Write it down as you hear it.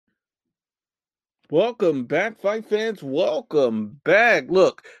Welcome back, fight fans. Welcome back.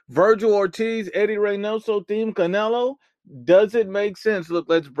 Look, Virgil Ortiz, Eddie Reynoso, Team Canelo. Does it make sense? Look,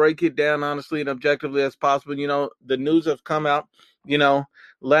 let's break it down honestly and objectively as possible. The news have come out, you know,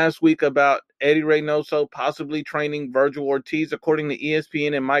 last week about Eddie Reynoso possibly training Virgil Ortiz, according to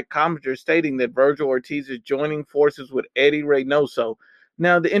ESPN and Mike Commager, stating that Virgil Ortiz is joining forces with Eddie Reynoso.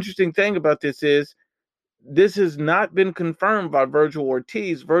 Now, the interesting thing about this has not been confirmed by Virgil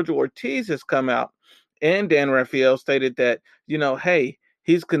Ortiz. Virgil Ortiz has come out and Dan Rafael stated that, hey,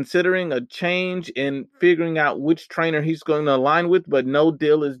 he's considering a change in figuring out which trainer he's going to align with, but no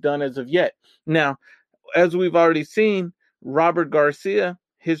deal is done as of yet. Now, as we've already seen, Robert Garcia,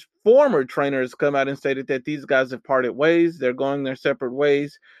 his former trainer, has come out and stated that these guys have parted ways. They're going their separate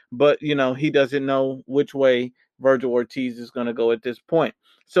ways, but, he doesn't know which way Virgil Ortiz is going to go at this point.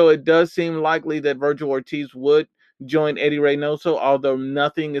 So it does seem likely that Virgil Ortiz would join Eddie Reynoso, although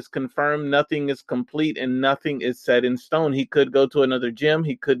nothing is confirmed, nothing is complete, and nothing is set in stone. He could go to another gym.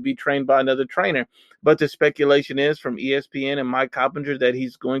 He could be trained by another trainer. But the speculation is from ESPN and Mike Coppinger that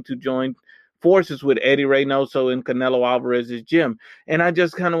he's going to join forces with Eddie Reynoso in Canelo Alvarez's gym. And I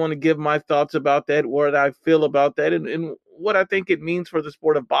just kind of want to give my thoughts about that, what I feel about that, and what I think it means for the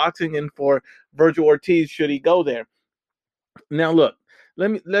sport of boxing and for Virgil Ortiz should he go there. Now, look,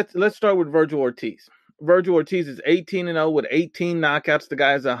 let's start with Virgil Ortiz. Virgil Ortiz is 18-0 with 18 knockouts. The guy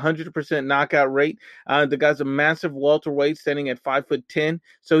has a 100% knockout rate. The guy's a massive welterweight, standing at 5'10".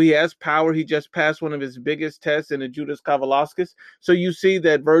 So he has power. He just passed one of his biggest tests in the Judas Kavaliauskas. So you see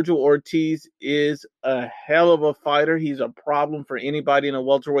that Virgil Ortiz is a hell of a fighter. He's a problem for anybody in a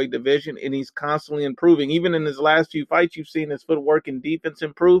welterweight division, and he's constantly improving. Even in his last few fights, you've seen his footwork and defense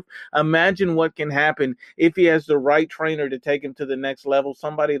improve. Imagine what can happen if he has the right trainer to take him to the next level.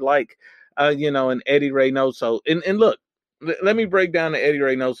 Somebody like an Eddie Reynoso. And look, let me break down the Eddie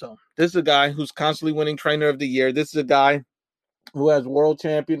Reynoso. This is a guy who's constantly winning trainer of the year. This is a guy who has world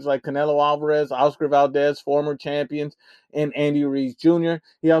champions like Canelo Alvarez, Oscar Valdez, former champions, and Andy Ruiz Jr.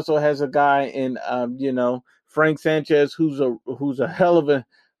 He also has a guy in, Frank Sanchez, who's a hell of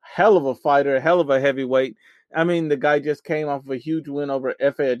a fighter, a hell of a heavyweight. I mean, the guy just came off of a huge win over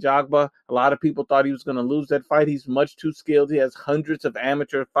Efe Ajagba. A lot of people thought he was going to lose that fight. He's much too skilled. He has hundreds of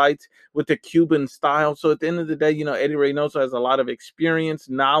amateur fights with the Cuban style. So at the end of the day, Eddie Reynoso has a lot of experience,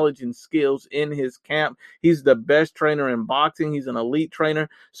 knowledge, and skills in his camp. He's the best trainer in boxing. He's an elite trainer.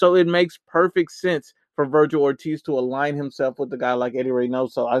 So it makes perfect sense for Virgil Ortiz to align himself with a guy like Eddie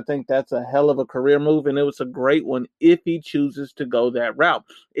Reynoso. I think that's a hell of a career move, and it was a great one if he chooses to go that route.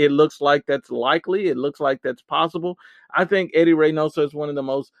 It looks like that's likely. It looks like that's possible. I think Eddie Reynoso is one of the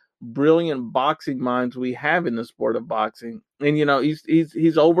most brilliant boxing minds we have in the sport of boxing. And,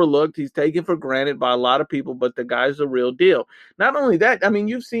 he's overlooked. He's taken for granted by a lot of people, but the guy's a real deal. Not only that, I mean,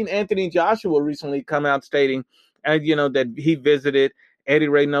 you've seen Anthony Joshua recently come out stating, that he visited Eddie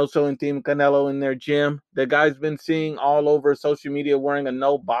Reynoso and Team Canelo in their gym. The guy's been seen all over social media wearing a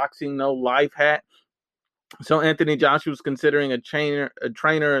no boxing, no life hat. So Anthony Joshua was considering a trainer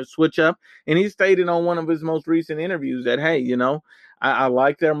switch up, and he stated on one of his most recent interviews that, hey, I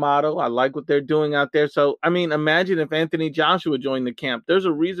like their motto. I like what they're doing out there. So, I mean, imagine if Anthony Joshua joined the camp. There's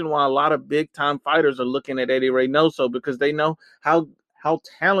a reason why a lot of big-time fighters are looking at Eddie Reynoso, because they know how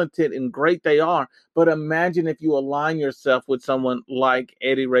talented and great they are. But imagine if you align yourself with someone like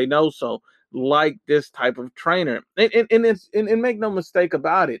Eddie Reynoso, like this type of trainer. And make no mistake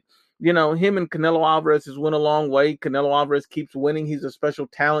about it. Him and Canelo Alvarez has went a long way. Canelo Alvarez keeps winning. He's a special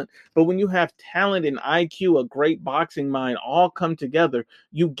talent. But when you have talent and IQ, a great boxing mind, all come together,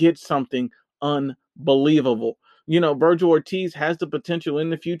 you get something unbelievable. Virgil Ortiz has the potential in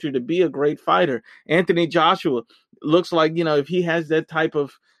the future to be a great fighter. Anthony Joshua looks like, if he has that type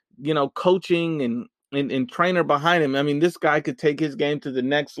of, coaching and trainer behind him, I mean, this guy could take his game to the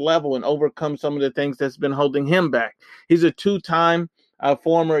next level and overcome some of the things that's been holding him back. He's a two-time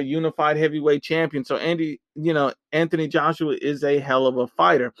former unified heavyweight champion. So Anthony Joshua is a hell of a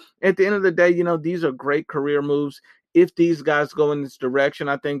fighter. At the end of the day, these are great career moves. If these guys go in this direction,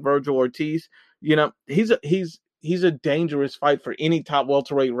 I think Virgil Ortiz, he's a dangerous fight for any top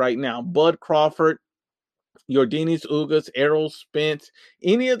welterweight right now. Bud Crawford, Yordenis Ugas, Errol Spence,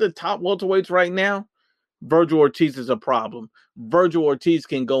 any of the top welterweights right now, Virgil Ortiz is a problem. Virgil Ortiz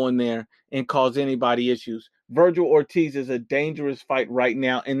can go in there and cause anybody issues. Virgil Ortiz is a dangerous fight right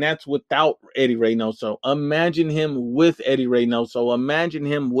now, and that's without Eddie Reynoso. Imagine him with Eddie Reynoso. Imagine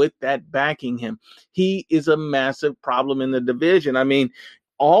him with that backing him. He is a massive problem in the division. I mean,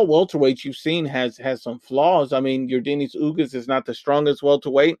 all welterweights you've seen has some flaws. I mean, Yordenis Ugas is not the strongest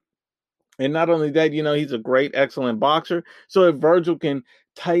welterweight. And not only that, he's a great, excellent boxer. So if Virgil can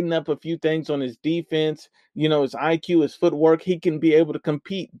tighten up a few things on his defense, his IQ, his footwork, he can be able to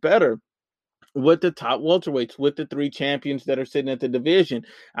compete better with the top welterweights, with the three champions that are sitting at the division.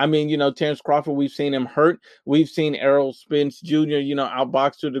 I mean, Terrence Crawford, we've seen him hurt. We've seen Errol Spence Jr.,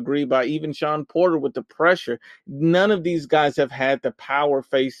 outboxed to a degree by even Sean Porter with the pressure. None of these guys have had the power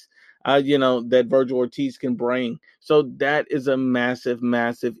face, that Virgil Ortiz can bring. So that is a massive,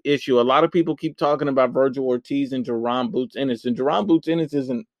 massive issue. A lot of people keep talking about Virgil Ortiz and Jaron Boots Ennis. And Jaron Boots Ennis is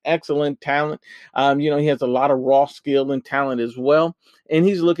an excellent talent. He has a lot of raw skill and talent as well, and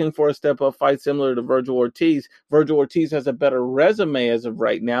he's looking for a step up fight similar to Virgil Ortiz. Virgil Ortiz has a better resume as of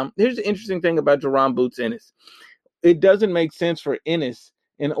right now. Here's the interesting thing about Jaron Boots Ennis. It doesn't make sense for Ennis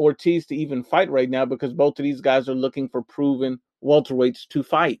and Ortiz to even fight right now because both of these guys are looking for proven welterweights to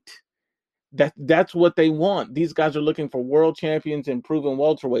fight. That's what they want. These guys are looking for world champions and proven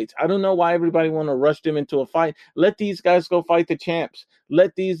welterweights. I don't know why everybody want to rush them into a fight. Let these guys go fight the champs.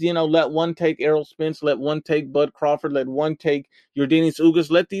 Let these, let one take Errol Spence, let one take Bud Crawford, let one take Yordenis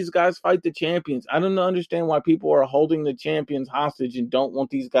Ugas. Let these guys fight the champions. I don't understand why people are holding the champions hostage and don't want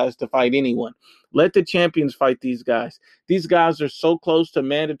these guys to fight anyone. Let the champions fight these guys. These guys are so close to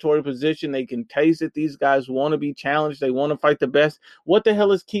mandatory position. They can taste it. These guys want to be challenged. They want to fight the best. What the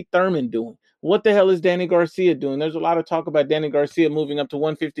hell is Keith Thurman doing? What the hell is Danny Garcia doing? There's a lot of talk about Danny Garcia moving up to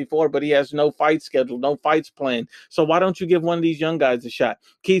 154, but he has no fight scheduled, no fights planned. So why don't you give one of these young guys a shot?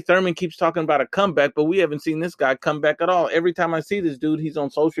 Keith Thurman keeps talking about a comeback, but we haven't seen this guy come back at all. Every time I see this dude, he's on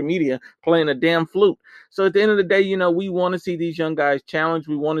social media playing a damn flute. So at the end of the day, we want to see these young guys challenged.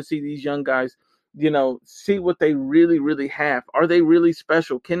 We want to see these young guys see what they really, really have. Are they really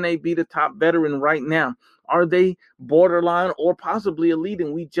special? Can they be the top veteran right now? Are they borderline or possibly elite?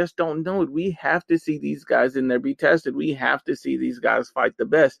 And we just don't know it. We have to see these guys in there be tested. We have to see these guys fight the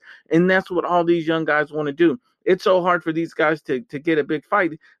best. And that's what all these young guys want to do. It's so hard for these guys to get a big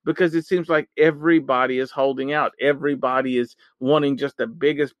fight because it seems like everybody is holding out. Everybody is wanting just the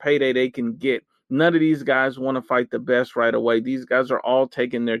biggest payday they can get. None of these guys want to fight the best right away. These guys are all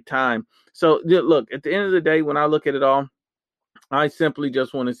taking their time. So look, at the end of the day, when I look at it all, I simply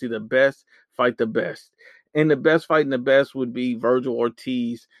just want to see the best fight the best. And the best fighting the best would be Virgil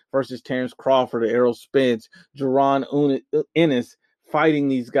Ortiz versus Terrence Crawford or Errol Spence, Jaron Ennis fighting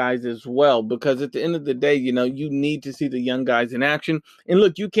these guys as well. Because at the end of the day, you need to see the young guys in action. And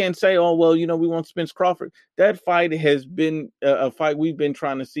look, you can't say, oh, well, we want Spence Crawford. That fight has been a fight we've been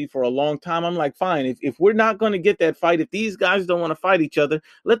trying to see for a long time. I'm like, fine, if we're not going to get that fight, if these guys don't want to fight each other,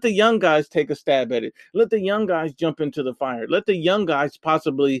 let the young guys take a stab at it. Let the young guys jump into the fire. Let the young guys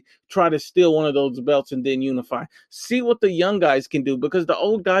possibly try to steal one of those belts and then unify. See what the young guys can do because the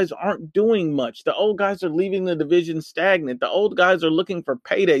old guys aren't doing much. The old guys are leaving the division stagnant. The old guys are looking for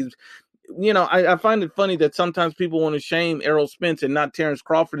paydays. I find it funny that sometimes people want to shame Errol Spence and not Terrence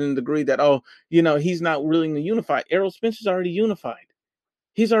Crawford in the degree that, he's not willing to unify. Errol Spence is already unified.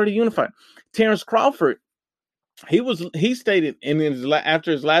 He's already unified. Terrence Crawford, he stated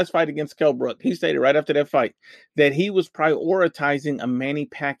after his last fight against Kell Brook, he stated right after that fight that he was prioritizing a Manny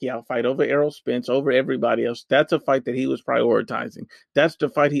Pacquiao fight over Errol Spence, over everybody else. That's a fight that he was prioritizing. That's the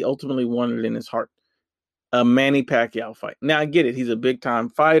fight he ultimately wanted in his heart. A Manny Pacquiao fight. Now I get it. He's a big time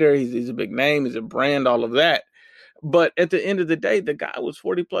fighter. He's a big name. He's a brand, all of that. But at the end of the day, the guy was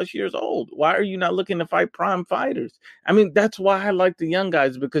 40 plus years old. Why are you not looking to fight prime fighters? I mean, that's why I like the young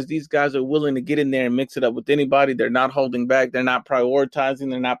guys, because these guys are willing to get in there and mix it up with anybody. They're not holding back. They're not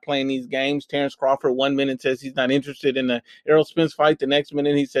prioritizing. They're not playing these games. Terrence Crawford 1 minute says he's not interested in the Errol Spence fight. The next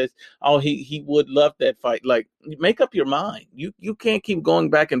minute he says, oh, he would love that fight. Like, make up your mind. You can't keep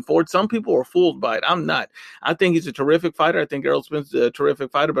going back and forth. Some people are fooled by it. I'm not. I think he's a terrific fighter. I think Errol Spence is a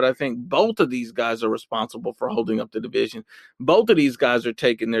terrific fighter, but I think both of these guys are responsible for holding up the division. Both of these guys are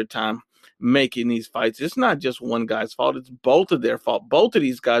taking their time making these fights. It's not just one guy's fault. It's both of their fault. Both of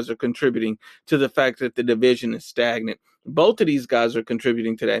these guys are contributing to the fact that the division is stagnant. Both of these guys are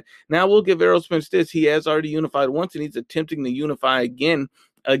contributing to that. Now, we'll give Errol Spence this. He has already unified once, and he's attempting to unify again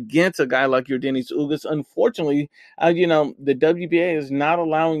against a guy like Yordenis Ugas. Unfortunately, the WBA is not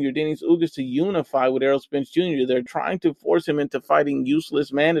allowing Yordenis Ugas to unify with Errol Spence Jr. They're trying to force him into fighting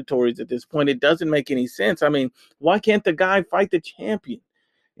useless mandatories at this point. It doesn't make any sense. I mean, why can't the guy fight the champion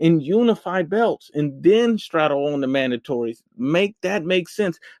and unify belts and then straddle on the mandatories? Make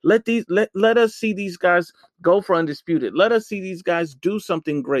sense. Let us see these guys go for undisputed. Let us see these guys do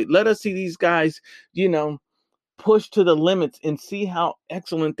something great. Let us see these guys, push to the limits and see how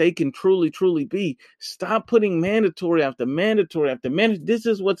excellent they can truly, truly be. Stop putting mandatory after mandatory after mandatory. This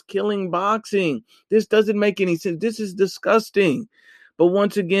is what's killing boxing. This doesn't make any sense. This is disgusting. But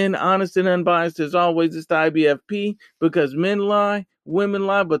once again, honest and unbiased as always, it's the IBFP, because men lie, women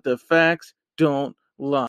lie, but the facts don't lie.